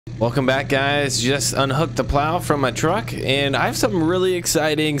Welcome back, guys. Just unhooked the plow from my truck, and I have something really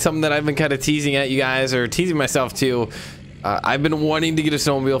exciting, something that I've been kind of teasing at you guys, or teasing myself too. I've been wanting to get a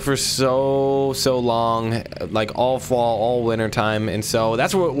snowmobile for so long, like all fall, all winter time, and so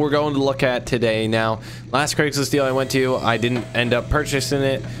that's what we're going to look at today. Now, last Craigslist deal I went to, I didn't end up purchasing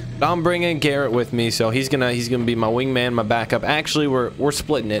it, but I'm bringing Garrett with me, so he's gonna be my wingman, my backup. Actually, we're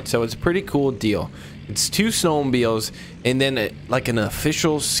splitting it, so it's a pretty cool deal. It's 2 snowmobiles and then like an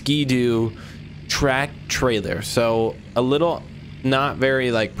official Ski-Doo track trailer. So a little not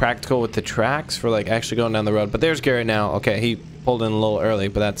very like practical with the tracks for like actually going down the road. But there's Garrett now. Okay, he pulled in a little early,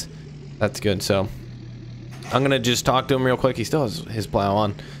 but that's good. So I'm gonna just talk to him real quick. He still has his plow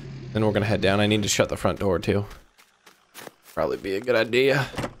on. Then we're gonna head down. I need to shut the front door too. Probably be a good idea.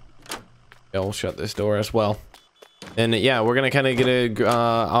 Yeah, we'll shut this door as well. And yeah, we're gonna kind of get a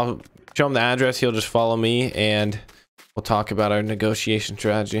I'll show him the address. He'll just follow me and we'll talk about our negotiation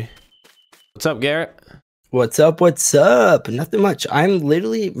strategy. What's up, Garrett? What's up? What's up? Nothing much. I'm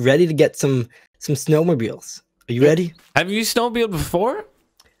literally ready to get some snowmobiles. Are you ready? Have you snowmobiled before?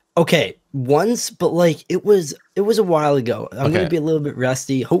 Okay, once, but like it was a while ago. I'm gonna be a little bit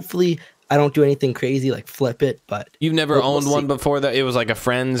rusty. Hopefully I don't do anything crazy like flip it, but you've never owned one before? That it was like a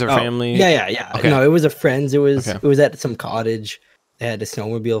friend's or family? Yeah. Okay. No, it was a friend's. It was at some cottage. They had a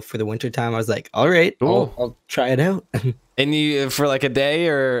snowmobile for the winter time. I was like, all right, cool. I'll try it out. And you for like a day,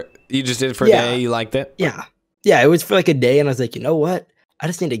 or you just did it for a day? You liked it? Yeah, it was for like a day, and I was like, you know what? I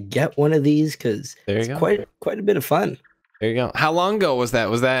just need to get one of these because it's quite a bit of fun. There you go. How long ago was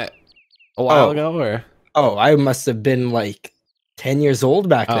that? Was that a while ago, or? Oh, I must have been like 10 years old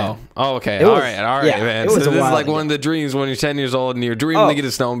back then. Oh, okay. All right, man. So this is like one of the dreams when you're 10 years old and you're dreaming to get a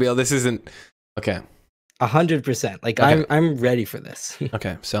snowmobile. This isn't okay. 100%. Like I'm ready for this.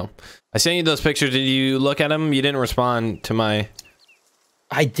 Okay, so I sent you those pictures. Did you look at them? You didn't respond to my.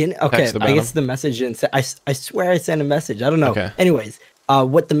 I didn't. Okay, I guess the message didn't say. I swear I sent a message. I don't know. Okay. Anyways,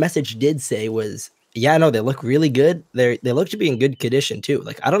 what the message did say was, yeah, no, they look really good. They look to be in good condition too.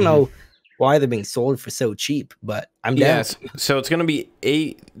 Like I don't know why they're being sold for so cheap, but I'm down. Yes. So it's gonna be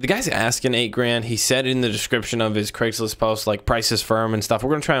 $8. The guy's asking $8 grand. He said in the description of his Craigslist post like prices firm and stuff. We're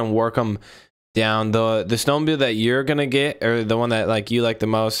gonna try and work them down. The snowmobile that you're gonna get, or the one that like you like the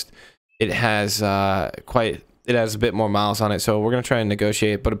most, it has a bit more miles on it, so we're gonna try and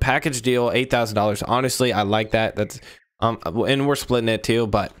negotiate. But a package deal, $8,000. Honestly, I like that. That's and we're splitting it too,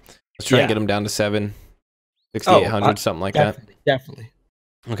 but let's try and get them down to 6,800, something like that. Definitely.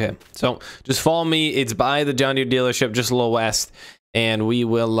 Okay, so just follow me. It's by the John Deere dealership, just a little west, and we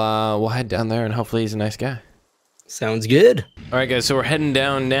will we'll head down there, and hopefully he's a nice guy. Sounds good. All right, guys, so we're heading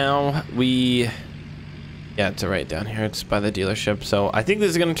down now. Yeah, it's right down here. It's by the dealership, so I think this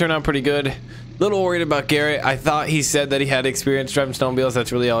is going to turn out pretty good. A little worried about Garrett. I thought he said that he had experience driving snowmobiles.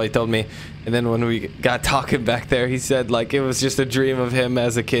 That's really all he told me. And then when we got talking back there, he said like it was just a dream of him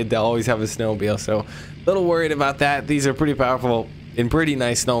as a kid to always have a snowmobile. So a little worried about that. These are pretty powerful and pretty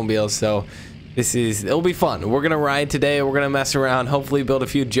nice snowmobiles, so it'll be fun. We're going to ride today. We're going to mess around, hopefully build a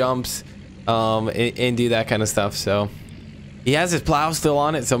few jumps. And do that kind of stuff. So he has his plow still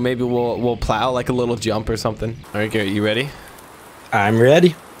on it, so maybe we'll plow like a little jump or something. All right, Garrett, you ready? I'm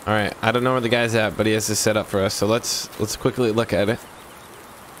ready. All right, I don't know where the guy's at, but he has this set up for us, so let's quickly look at it.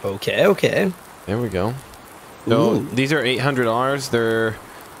 Okay. There we go. So these are $800. They're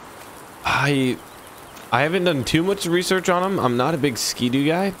I haven't done too much research on them. I'm not a big Ski-Doo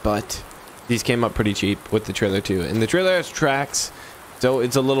guy, but these came up pretty cheap with the trailer too, and the trailer has tracks. So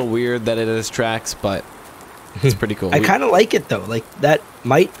it's a little weird that it has tracks, but it's pretty cool. I kind of like it though. Like that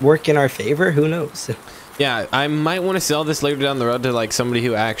might work in our favor. Who knows? Yeah, I might want to sell this later down the road to like somebody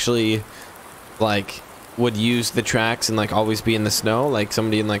who actually like would use the tracks and like always be in the snow, like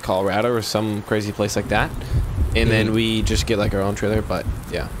somebody in like Colorado or some crazy place like that. And then we just get like our own trailer. But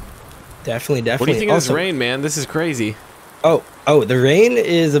yeah, definitely. What do you think of this rain, man? This is crazy. Oh, the rain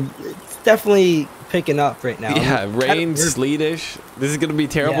is it's definitely picking up right now. Yeah, rain, sleetish. This is gonna be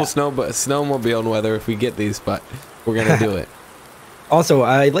terrible snowmobiling weather if we get these, but we're gonna do it. Also,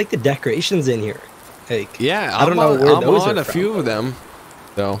 I like the decorations in here. Like, yeah, I don't know where those are a few of them.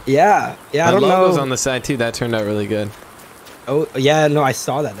 So yeah, I don't know. Logos on the side too. That turned out really good. Oh yeah, no, I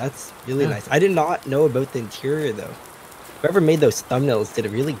saw that. That's really nice. I did not know about the interior though. Whoever made those thumbnails did a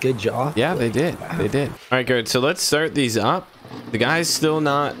really good job. Yeah, they did. Wow. They did. All right, good. So let's start these up. The guy's still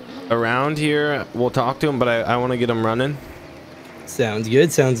not around here. We'll talk to him, but I want to get him running. Sounds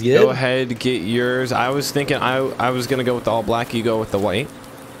good. Go ahead, get yours. I was thinking I was gonna go with the all black. You go with the white.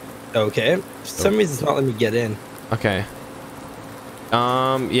 Okay. For some reason it's not letting me get in. Okay.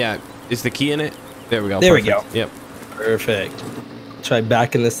 Yeah. Is the key in it? There we go. There we go. Yep. Perfect. Try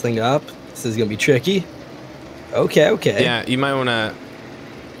backing this thing up. This is gonna be tricky. Okay. Yeah, you might want to.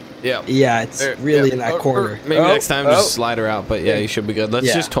 Yeah. Yeah, it's really in that corner. Maybe next time just slide her out. But yeah, you should be good.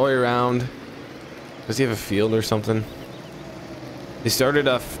 Let's just toy around. Does he have a field or something? They started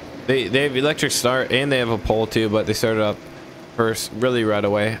off. They have electric start and they have a pole too, but they started up first really right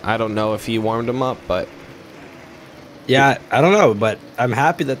away. I don't know if he warmed them up, but yeah, I don't know, but I'm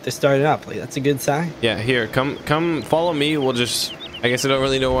happy that they're starting up. Like, that's a good sign. Yeah, here, come follow me. We'll just, I guess I don't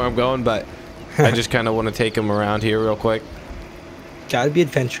really know where I'm going, but I just kind of want to take them around here real quick. Gotta be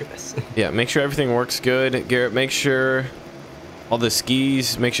adventurous. Yeah, make sure everything works good. Garrett, make sure all the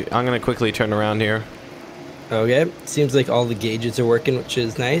skis, make sure, I'm gonna quickly turn around here. Okay, seems like all the gauges are working, which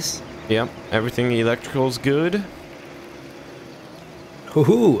is nice. Yep, everything electrical's good.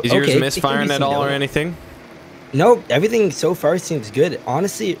 Hoo-hoo. Is yours misfiring at all or anything? Nope, everything so far seems good.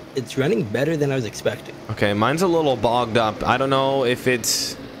 Honestly, it's running better than I was expecting. Okay, mine's a little bogged up. I don't know if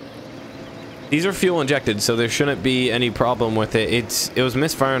it's... These are fuel injected, so there shouldn't be any problem with it. It was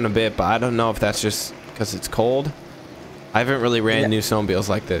misfiring a bit, but I don't know if that's just because it's cold. I haven't really ran new snowmobiles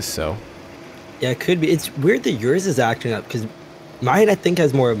like this, so... Yeah, it could be. It's weird that yours is acting up, because mine, I think,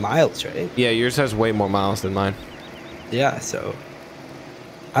 has more miles, right? Yeah, yours has way more miles than mine. Yeah, so...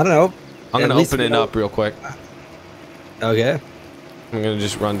 I don't know. I'm going to open it up real quick. Okay. I'm going to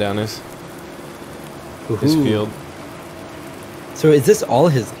just run down his field. So is this all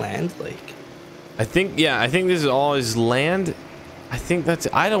his land? Like, I think, yeah, I think this is all his land. I think that's,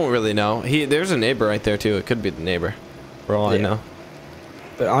 I don't really know. There's a neighbor right there too. It could be the neighbor for all I know.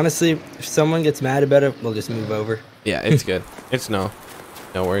 But honestly, if someone gets mad about it, we'll just move over. Yeah, it's good. It's no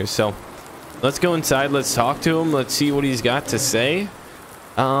worries. So let's go inside. Let's talk to him. Let's see what he's got to say.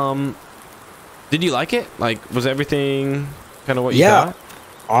 Did you like it? Like, was everything kind of what you thought?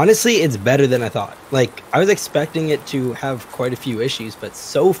 Honestly, it's better than I thought. Like, I was expecting it to have quite a few issues, but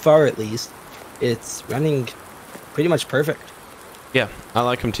so far at least, it's running pretty much perfect. Yeah, I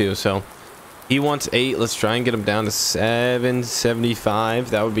like him too. So he wants 8. Let's try and get him down to 775.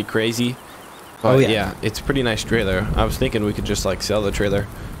 That would be crazy. But yeah, it's a pretty nice trailer. I was thinking we could just like sell the trailer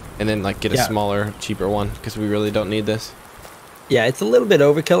and then like get a smaller, cheaper one because we really don't need this. Yeah, it's a little bit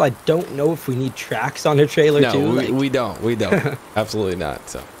overkill. I don't know if we need tracks on a trailer too. No, we don't. We don't. Absolutely not.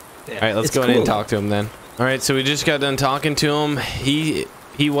 So, all right, let's go in and talk to him then. All right, so we just got done talking to him. He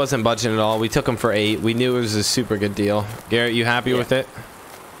wasn't budging at all. We took him for 8. We knew it was a super good deal. Garrett, you happy with it?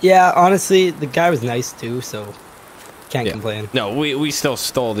 Yeah, honestly, the guy was nice too, so can't complain. No, we still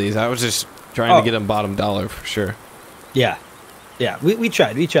stole these. I was just trying to get him bottom dollar for sure. Yeah, we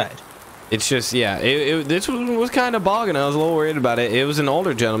tried. It's just, this was kind of bogging. I was a little worried about it. It was an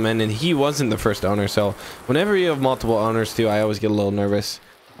older gentleman, and he wasn't the first owner. So whenever you have multiple owners, too, I always get a little nervous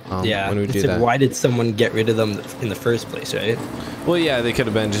when we do that. Why did someone get rid of them in the first place, right? Well, yeah, they could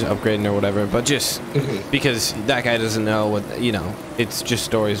have been just upgrading or whatever. But just because that guy doesn't know what, it's just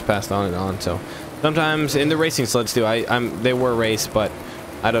stories passed on and on. So sometimes in the racing sleds, too, they were raced, but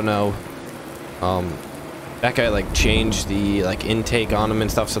I don't know. That guy like changed the like intake on them and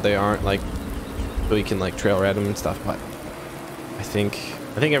stuff so they aren't like so you can like trail ride them and stuff, but I think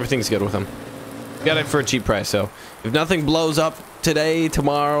everything's good with them. Got it for a cheap price, so if nothing blows up today,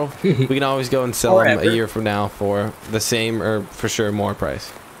 tomorrow, we can always go and sell them a year from now for the same or for sure more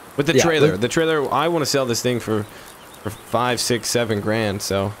price. With the trailer. The trailer, I want to sell this thing for 5, 6, 7 grand,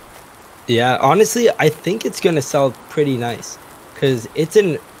 so. Yeah, honestly, I think it's gonna sell pretty nice because it's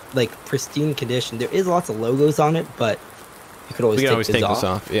in like pristine condition. There is lots of logos on it, but you could always take this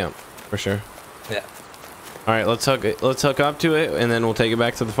off. Yeah, for sure. Yeah. All right, let's hook up to it, and then we'll take it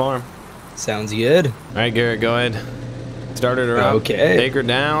back to the farm. Sounds good. All right, Garrett, go ahead. Started her up. Okay. Take her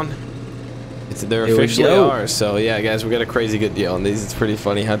down. They're officially ours. So yeah, guys, we got a crazy good deal on these. It's pretty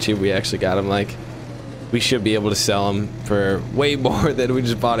funny how cheap we actually got them. Like, we should be able to sell them for way more than we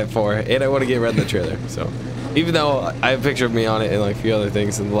just bought it for. And I want to get rid of the trailer. So. Even though I have a picture of me on it and like a few other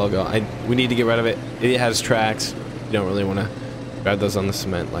things in the logo, we need to get rid of it. It has tracks. You don't really want to ride those on the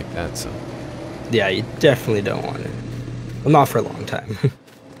cement like that. So, yeah, you definitely don't want it. Well, not for a long time.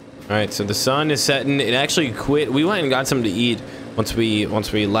 All right, so the sun is setting. It actually quit. We went and got something to eat once we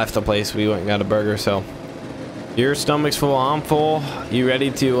left the place. We went and got a burger. So your stomach's full. I'm full. You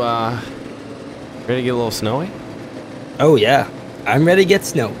ready to get a little snowy? Oh yeah, I'm ready to get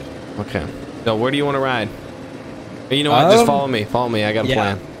snowy. Okay. So where do you want to ride? You know what? Just follow me. Follow me. I got a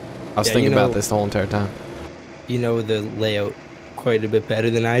plan. I was thinking about this the whole entire time. You know the layout quite a bit better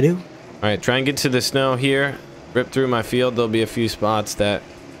than I do. All right, try and get to the snow here. Rip through my field. There'll be a few spots that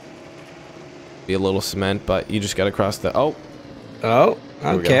be a little cement, but you just got to cross the... Oh, okay.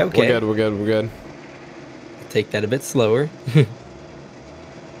 We're good. We're good. Take that a bit slower.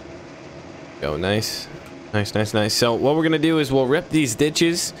 Go, nice. Nice, nice, nice. So what we're gonna do is we'll rip these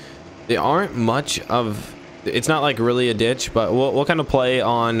ditches. They aren't much of, it's not like really a ditch, but we'll kind of play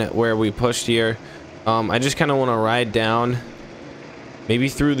on where we pushed here. I just kind of want to ride down, maybe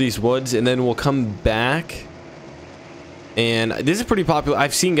through these woods, and then we'll come back. And this is pretty popular.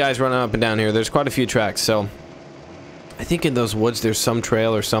 I've seen guys running up and down here. There's quite a few tracks, so I think in those woods there's some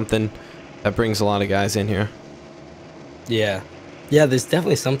trail or something that brings a lot of guys in here. Yeah. Yeah, there's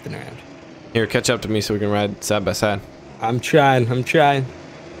definitely something around. Here, catch up to me so we can ride side by side. I'm trying. I'm trying.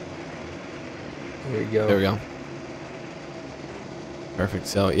 There we go. There we go. Perfect.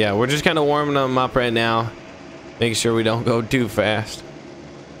 So, yeah, we're just kind of warming them up right now. Making sure we don't go too fast.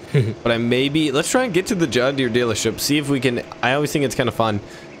 But let's try and get to the John Deere dealership. See if we can, I always think it's kind of fun.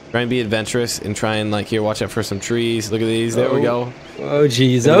 Try and be adventurous and try and, like, here, watch out for some trees. Look at these. There we go. Oh,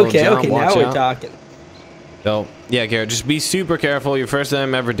 geez. Okay, okay, now we're talking. So, yeah, Garrett, just be super careful. Your first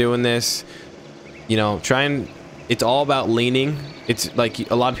time ever doing this. You know, try and, it's all about leaning. It's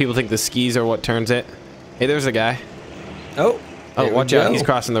like a lot of people think the skis are what turns it. Hey, there's a guy. Oh, watch out. He's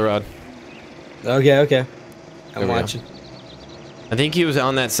crossing the road. Okay, okay. I'm watching. I think he was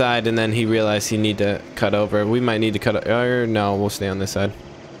on that side and then he realized he need to cut over. We might need to cut over. No, we'll stay on this side.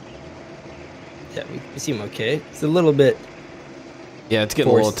 Yeah, we seem okay. It's a little bit. Yeah, it's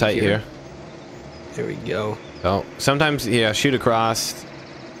getting a little tight here. There we go. So sometimes, yeah, shoot across.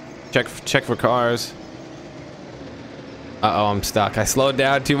 Check for cars. Uh-oh, I'm stuck. I slowed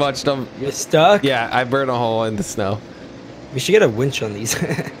down too much. You're stuck? Yeah, I burned a hole in the snow. We should get a winch on these.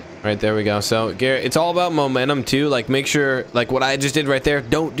 Right, there we go. So, Garrett, it's all about momentum, too. Like, make sure, like what I just did right there,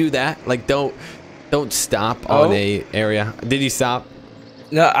 don't do that. Like, don't stop on a area. Did you stop?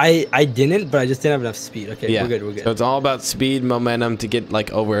 No, I didn't, but I just didn't have enough speed. Okay, yeah. We're good, we're good. So it's all about speed, momentum to get,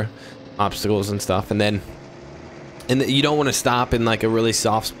 like, over obstacles and stuff. And you don't want to stop in, like, a really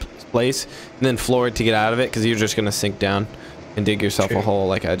soft place and then floor it to get out of it because you're just going to sink down and dig yourself a hole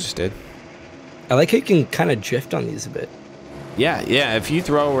like I just did. I like how you can kind of drift on these a bit. Yeah, yeah. If you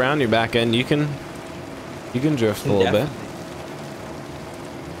throw around your back end, you can drift a little bit.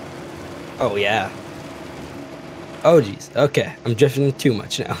 Oh yeah. Oh geez. Okay, I'm drifting too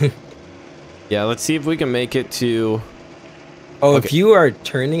much now. Yeah, let's see if we can make it to. Oh, okay. If you are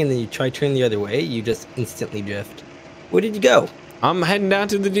turning and then you try turning the other way, you just instantly drift. Where did you go? I'm heading down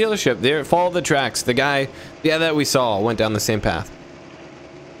to the dealership. There, follow the tracks. The guy that we saw went down the same path.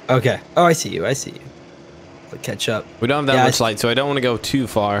 Okay. Oh, I see you. I see you. I'll catch up. We don't have that much light, so I don't want to go too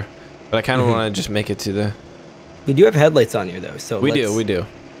far. But I kind of want to just make it to the... We do have headlights on here, though, so we do.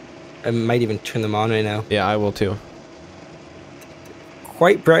 I might even turn them on right now. Yeah, I will, too.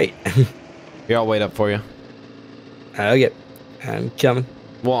 Quite bright. Here, I'll wait up for you. Okay. I'm coming.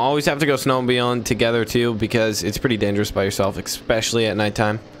 We'll always have to go snowmobiling together, too, because it's pretty dangerous by yourself, especially at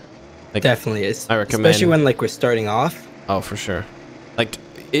nighttime. Like, definitely is. I recommend... Especially when, like, we're starting off. Oh, for sure. Like...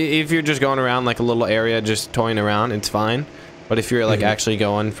 If you're just going around like a little area, just toying around, it's fine. But if you're like actually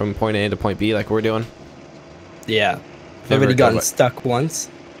going from point A to point B, like we're doing, yeah, I've already gotten stuck once.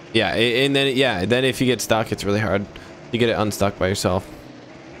 Yeah, and then if you get stuck, it's really hard. You get it unstuck by yourself.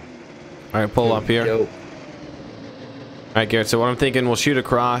 All right, pull up here. All right, Garrett. So what I'm thinking, we'll shoot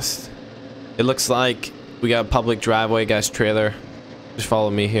across. It looks like we got a public driveway, guys. Trailer. Just follow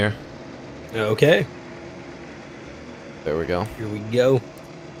me here. Okay. There we go. Here we go.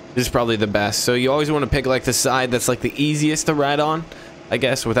 This is probably the best. So you always want to pick like the side that's like the easiest to ride on, I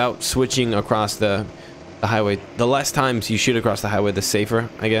guess, without switching across the highway. The less times you shoot across the highway, the safer,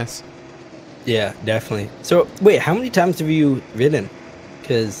 I guess. Yeah, definitely. So wait, how many times have you ridden?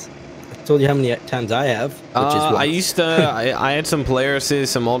 Because I told you how many times I have. Which is I used to. I had some Polarises,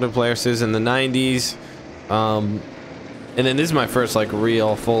 some older Polarises in the 90s. And then this is my first like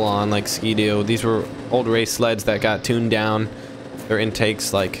real full-on like Ski-Doo. These were old race sleds that got tuned down. Their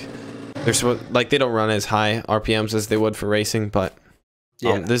intakes like they don't run as high RPMs as they would for racing, but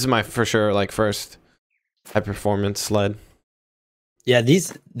this is my for sure like first high performance sled. Yeah,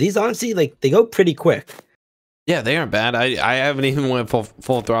 these honestly like they go pretty quick. Yeah, they aren't bad. I haven't even went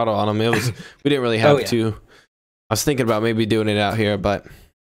full throttle on them. It was we didn't really have to. I was thinking about maybe doing it out here, but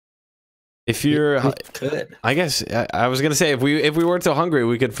if you're, I guess I was gonna say if we weren't so hungry,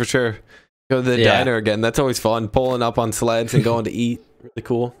 we could for sure go to the diner again. That's always fun, pulling up on sleds and going to eat. Really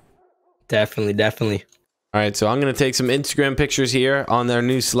cool. Definitely. All right, so I'm gonna take some Instagram pictures here on their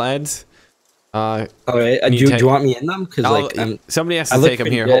new sleds. All right, do you want me in them? Because like somebody has to take them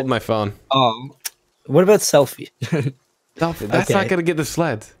here. Good. Hold my phone. What about selfie? Selfie. That's not gonna get the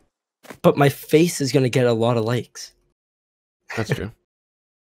sleds. But my face is gonna get a lot of likes. That's true.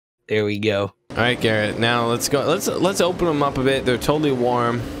 There we go. All right, Garrett. Now let's go. Let's open them up a bit. They're totally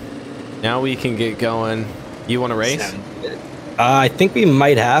warm. Now we can get going. You want to race? I think we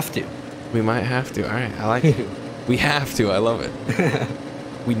might have to. We might have to. All right, I like it. We have to. I love it.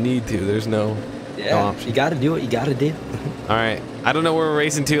 We need to. There's no option. You got to do what you got to do. All right. I don't know where we're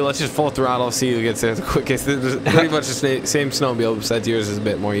racing to. Let's just full throttle, see who gets there the quickest. It's pretty much the same snowmobile, besides yours is a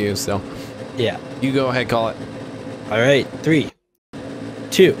bit more used, so. Yeah. You go ahead, call it. All right. 3,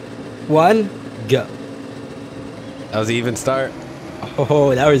 2, 1, go. That was an even start.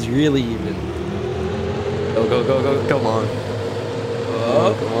 Oh, that was really even. Go, go, go, go. Come on.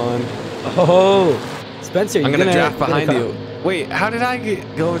 Oh, come on. Oh, Spencer, I'm going to draft behind you. Wait, how did I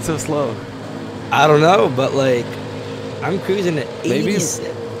get going so slow? I don't know, but like, I'm cruising at 86.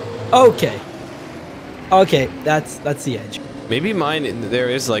 Okay. Okay, that's the edge. Maybe mine, there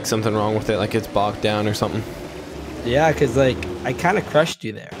is like something wrong with it, like it's bogged down or something. Yeah, cause like I kind of crushed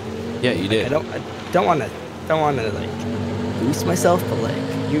you there. Yeah, you did. I don't want to like boost myself, but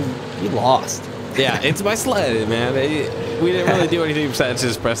like you lost. Yeah, it's my sled, man. We didn't really do anything besides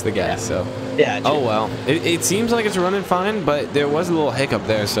just press the gas. So. Yeah. True. Oh well, it seems like it's running fine, but there was a little hiccup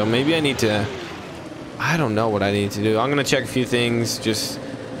there, so maybe I need to. I don't know what I need to do. I'm gonna check a few things. Just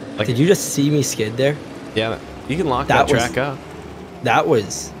like. Did you just see me skid there? Yeah, you can lock that track up. That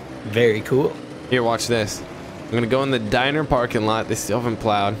was very cool. Here, watch this. I'm gonna go in the diner parking lot. They still haven't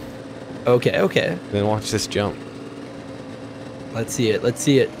plowed. Okay, okay. Then watch this jump. Let's see it. Let's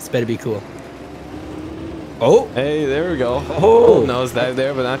see it. It's better be cool. Oh. Hey, there we go. Oh. Nose dive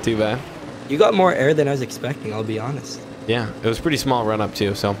there, but not too bad. You got more air than I was expecting, I'll be honest. Yeah, it was a pretty small run up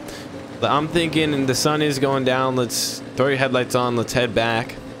too. So I'm thinking the sun is going down. Let's throw your headlights on. Let's head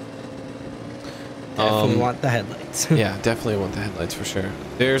back. Definitely want the headlights. Yeah, definitely want the headlights for sure.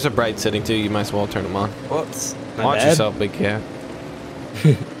 There's a bright setting too. You might as well turn them on. Whoops. Watch yourself, big cat.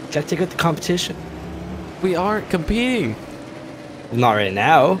 Gotta take out the competition. We aren't competing. Not right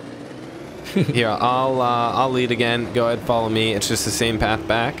now. Here, I'll lead again. Go ahead, follow me. It's just the same path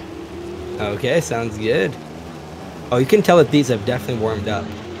back. Okay, sounds good. Oh, you can tell that these have definitely warmed up.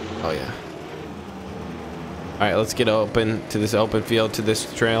 Oh yeah. All right, let's get open to this open field, to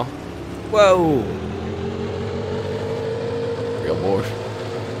this trail. Whoa. Real bored.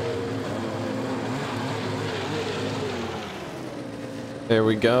 There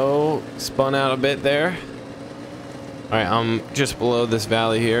we go. Spun out a bit there. All right, I'm just below this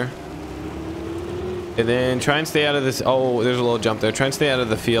valley here. And then try and stay out of this. Oh, there's a little jump there. Try and stay out of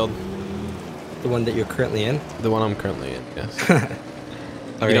the field. The one that you're currently in? The one I'm currently in, yes.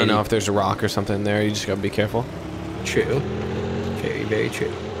 You don't know if there's a rock or something there. You just gotta be careful. True. Very, very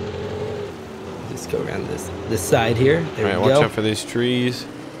true. Just go around this side here. There we go. Alright, watch out for these trees.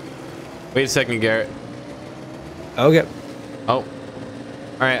 Wait a second, Garrett. Okay. Oh.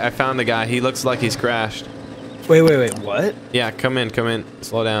 Alright, I found the guy. He looks like he's crashed. Wait, what? Yeah, come in.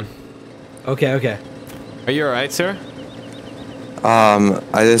 Slow down. Okay, okay. Are you alright, sir? I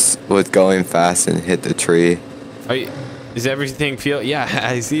just was going fast and hit the tree. Is everything feel? Yeah,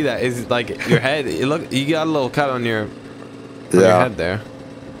 I see that. Is like your head? You got a little cut on your head there.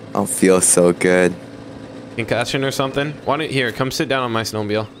 I don't feel so good. Concussion or something? Why don't here? Come sit down on my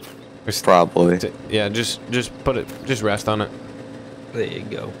snowmobile. Probably. Yeah, just rest on it. There you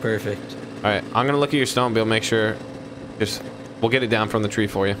go. Perfect. All right, I'm gonna look at your snowmobile. Make sure. We'll get it down from the tree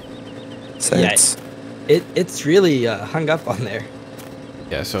for you. Thanks. Yeah, it's really hung up on there.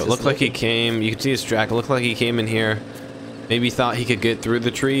 Yeah, so it looked like he came. You can see his track. It looked like he came in here. Maybe thought he could get through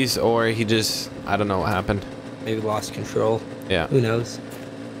the trees, or he just, I don't know what happened. Maybe lost control. Yeah. Who knows?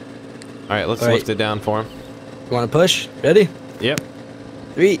 All right, let's lift it down for him. You want to push? Ready? Yep.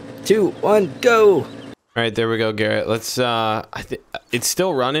 3, 2, 1, go! All right, there we go, Garrett. Let's. I think it's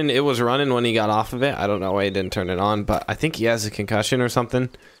still running. It was running when he got off of it. I don't know why he didn't turn it on, but I think he has a concussion or something.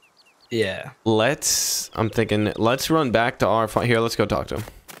 Yeah. I'm thinking, let's run back to our here. Let's go talk to him.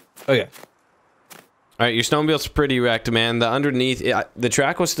 Okay. All right, your snowmobile's pretty wrecked, man. The underneath, the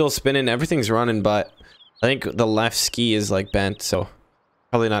track was still spinning. Everything's running, but I think the left ski is like bent, so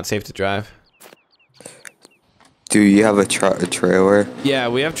probably not safe to drive. Do you have a trailer? Yeah,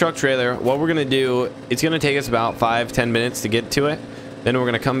 we have truck trailer. What we're gonna do, it's gonna take us about 5-10 minutes to get to it. Then we're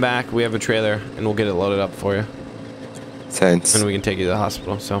gonna come back. We have a trailer, and we'll get it loaded up for you. Thanks. And we can take you to the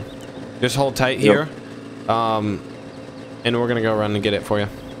hospital. So just hold tight here. And we're gonna go run and get it for you.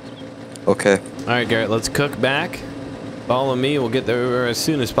 Okay. All right, Garrett, let's cook back. Follow me. We'll get there as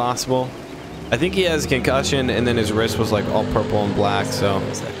soon as possible. I think he has a concussion, and then his wrist was like all purple and black. So,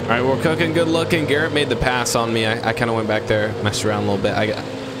 all right, we're cooking, good looking. Garrett made the pass on me. I kind of went back there, messed around a little bit.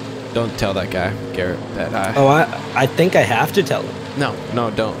 Don't tell that guy, Garrett, that Oh, I think I have to tell him.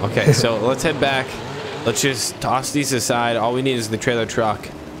 No, don't. Okay, so let's head back. Let's just toss these aside. All we need is the trailer truck.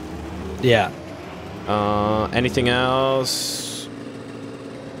 Yeah. Anything else?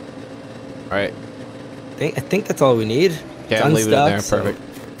 All right. I think that's all we need. Okay, I'm leaving it there. Perfect.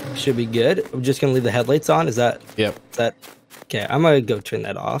 Should be good. I'm just gonna leave the headlights on. Is that? Yep. Is that? Okay, I'm gonna go turn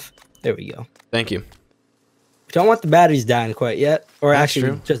that off. There we go. Thank you. We don't want the batteries dying quite yet, or That's actually,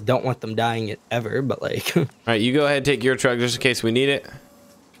 true. just don't want them dying it ever. But like. All right, you go ahead, take your truck just in case we need it.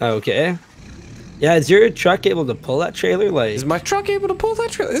 Okay. Yeah, is your truck able to pull that trailer? Like, is my truck able to pull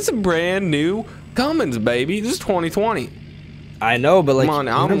that trailer? It's a brand new Cummins, baby. This is 2020. I know, but like, come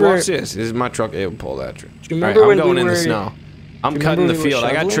on, I'm watch this. Is my truck able to pull that trailer? Do you remember when I'm going we in were, the snow. I'm cutting the field.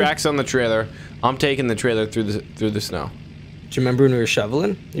 I got tracks on the trailer. I'm taking the trailer through the snow. Do you remember when we were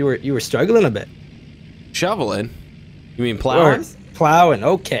shoveling? You were struggling a bit. Shoveling? You mean plowing? Or plowing.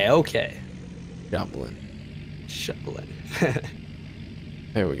 Okay. Shoveling.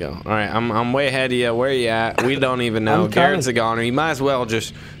 There we go. All right, I'm way ahead of you. Where you at? We don't even know. Garrett's a goner. You might as well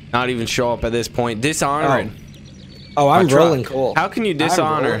just not even show up at this point. Dishonoring. Oh, I'm rolling coal. How can you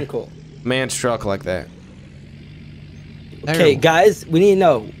dishonor man's truck like that? Okay, guys, we need to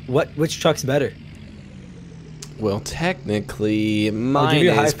know which truck's better. Well, technically, mine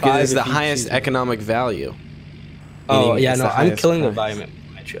is because it's the highest economic value. Oh, yeah, no, I'm killing the environment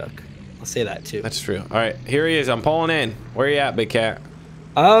with my truck. I'll say that too. That's true. All right, here he is. I'm pulling in. Where you at, big cat?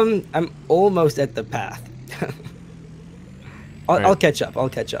 I'm almost at the path. I'll catch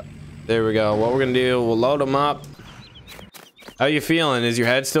up. There we go. What we're gonna do? We'll load them up. How you feeling? Is your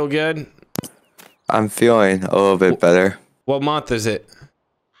head still good? I'm feeling a little bit better. What month is it?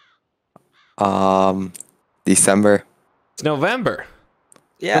 December. It's November.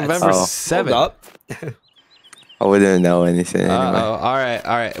 Yeah, November 7th. I wouldn't know anything anyway. All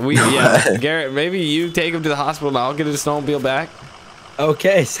right. Garrett, maybe you take him to the hospital and I'll get his snowmobile back.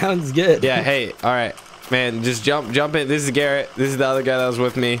 Okay, sounds good. Yeah, hey, all right. Man, just jump in. This is Garrett. This is the other guy that was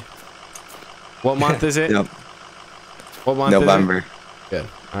with me. What month is it? Yep. What month November. is it? Good.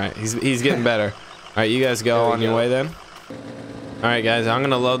 All right, he's getting better. All right, you guys go on your way then. All right, guys, I'm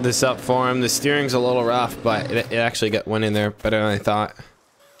gonna load this up for him. The steering's a little rough, but it actually went in there better than I thought.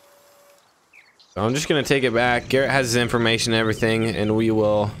 So I'm just gonna take it back. Garrett has his information and everything, and we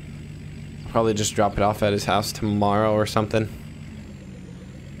will probably just drop it off at his house tomorrow or something.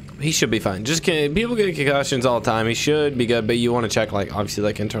 He should be fine. Just people get concussions all the time. He should be good, but you want to check like obviously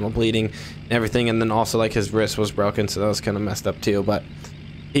like internal bleeding and everything, and then also like his wrist was broken, so that was kind of messed up too. But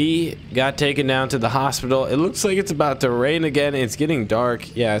he got taken down to the hospital. It looks like it's about to rain again. It's getting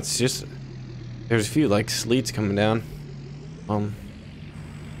dark. Yeah, it's just there's a few like sleets coming down. A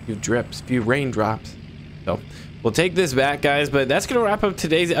few drips, a few raindrops. So we'll take this back, guys, but that's gonna wrap up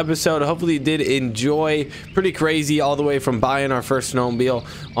today's episode. Hopefully you did enjoy. Pretty crazy, all the way from buying our first snowmobile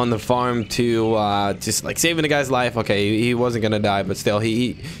on the farm to just like saving a guy's life. Okay, he wasn't gonna die, but still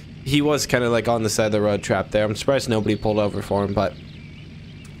he was kind of like on the side of the road trapped there. I'm surprised nobody pulled over for him, but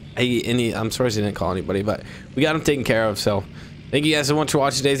I'm surprised he didn't call anybody, but we got him taken care of. So thank you guys so much for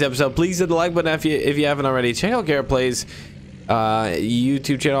watching today's episode. Please hit the like button if you haven't already. Check out Garrett Plays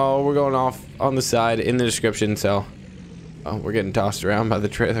YouTube channel. We're going off on the side in the description. So we're getting tossed around by the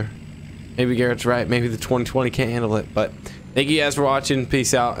trailer. Maybe Garrett's right. Maybe the 2020 can't handle it. But thank you guys for watching.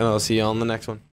 Peace out, and I'll see you on the next one.